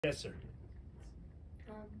Yes, sir.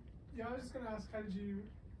 Yeah, I was just going to ask, how did you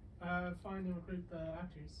find and recruit the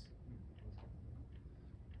actors?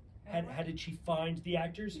 How did she find the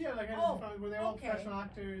actors? Yeah, like how did you find? Were they all okay. professional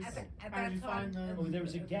actors? At How did you that time, find them? Oh, there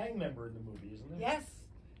was a gang member in the movie, isn't there? Yes,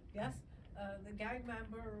 yes. The gang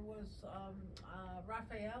member was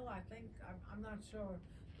Raphael, I think. I'm not sure.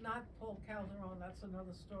 Not Paul Calderon. That's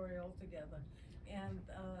another story altogether. And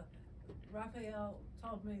Raphael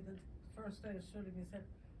told me the first day of shooting, he said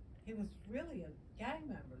he was really a gang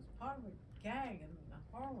member. He was part of a gang in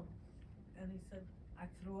Harlem. And he said, I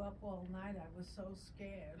threw up all night. I was so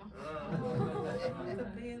scared to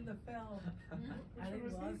be in the film. And he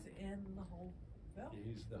was in the whole film.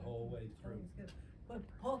 He's the whole way through. But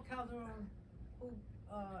Paul Calderon, who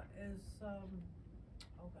is, oh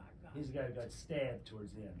God. He's the guy who got stabbed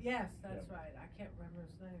towards the end. Yes, that's right. I can't remember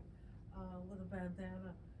his name. With a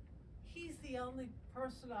bandana. He's the only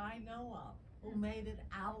person I know of who made it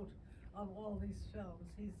out of all these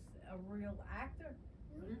films. He's a real actor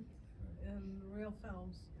in real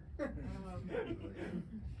films.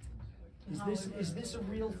 Is this a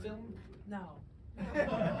real film? No.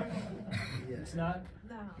 It's not?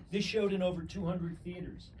 No. This showed in over 200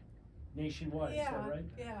 theaters nationwide, is that right?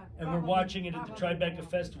 Yeah. And we're watching it at the Tribeca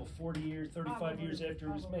Festival 40 years, 35 years after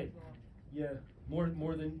it was made. Yeah, more than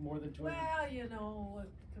 200. Well, you know,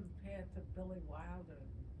 compared to Billy Wilder.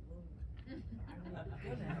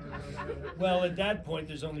 Well, at that point,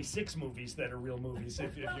 there's only 6 movies that are real movies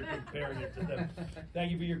if you're comparing it to them.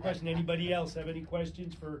 Thank you for your question. Anybody else have any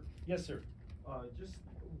questions for? Yes, sir. Was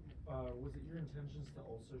it your intentions to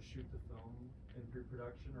also shoot the film in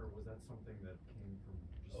pre-production, or was that something that came from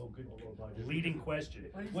just a low budget? Leading question.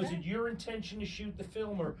 Was it your intention to shoot the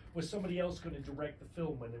film, or was somebody else going to direct the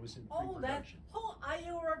film when it was in pre-production? Are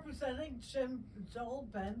you representing Joel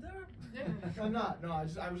Bender? I'm not. No, I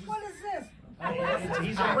was just. What is this?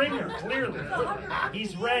 He's a ringer, clearly.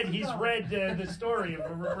 He's read the story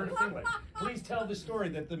of Roberta Findlay. Please tell the story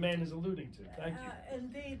that the man is alluding to. Thank you.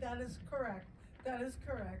 Indeed, that is correct. That is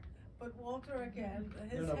correct. But Walter, again,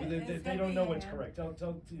 they don't know what's correct.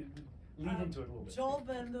 Lead into it a little bit. Joel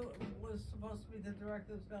Bender was supposed to be the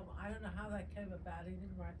director of the film. I don't know how that came about. He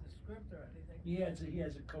didn't write the script or anything. He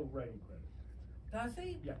has a co-writing credit. Does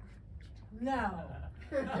he? Yeah. No.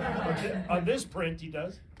 On this print, he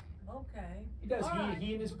does. Okay. He does. Right.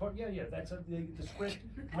 He and his part. Yeah. That's the script.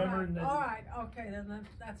 Remember? All right. Okay. Then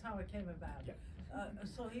that's how it came about. Yeah.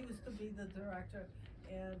 So he was to be the director,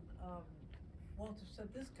 and Walter said,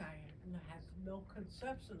 "This guy has no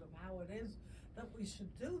conception of how it is that we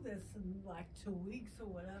should do this in like 2 weeks or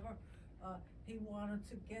whatever." He wanted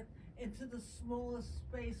to get into the smallest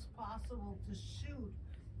space possible to shoot.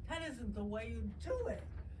 That isn't the way you do it.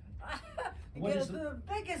 You get into the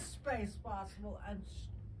biggest space possible and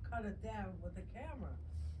cut it down with the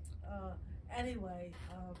camera. Anyway,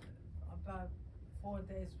 about 4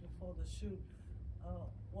 days before the shoot,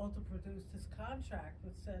 Walter produced his contract,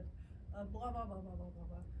 which said blah blah blah blah blah blah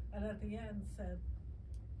blah, and at the end said,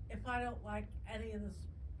 "If I don't like any of this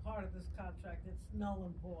part of this contract, it's null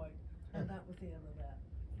and void." And that was the end of that.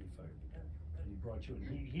 He fired you. And he brought you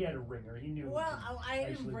in. He had a ringer. He knew. Well, I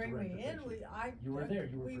didn't bring me in. You were there.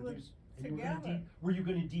 You were producing. Together. Were you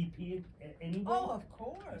going to DP it anyway? Oh, of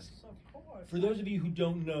course, of course. For those of you who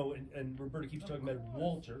don't know, and Roberta keeps talking about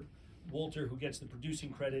Walter, who gets the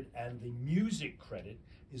producing credit and the music credit,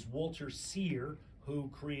 is Walter Sear, who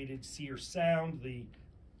created Sear Sound, the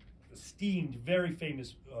esteemed, very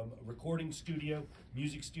famous recording studio,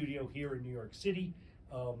 music studio here in New York City.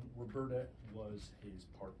 Roberta was his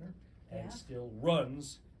partner and still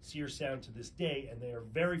runs Sear Sound to this day, and they are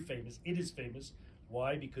very famous. It is famous.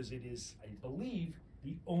 Why? Because it is, I believe,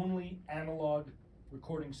 the only analog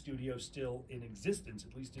recording studio still in existence,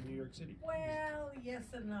 at least in New York City. Well,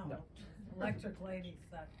 yes and no. Electric Ladies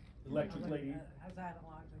Electric Lady has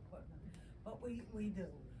analog equipment, but we do.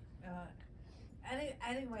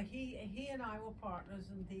 Anyway, he and I were partners.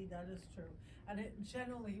 Indeed, that is true. And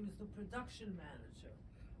generally, he was the production manager.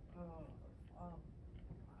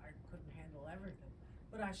 I couldn't handle everything,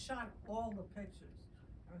 but I shot all the pictures.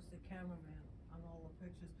 I was the cameraman on all the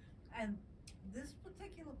pictures. And this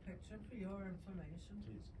particular picture, for your information,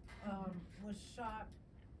 was shot,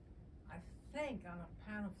 I think, on a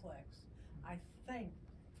Panaflex. I think,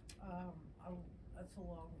 that's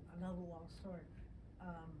another long story.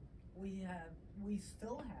 I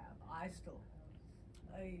still have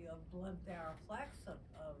a blimp Daraflex,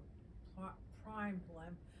 a prime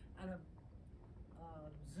blimp, and a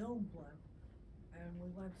zoom blimp. And we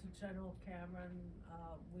went to General Camera, and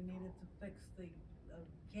we needed to fix the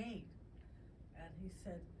gate. And he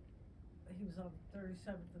said, he was on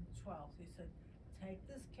 37th and 12th, he said, take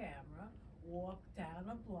this camera, walk down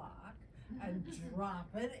a block, and drop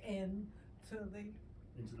it into the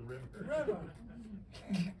Into the river. river.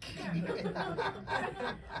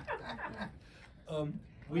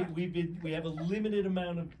 We have a limited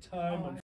amount of time. Oh,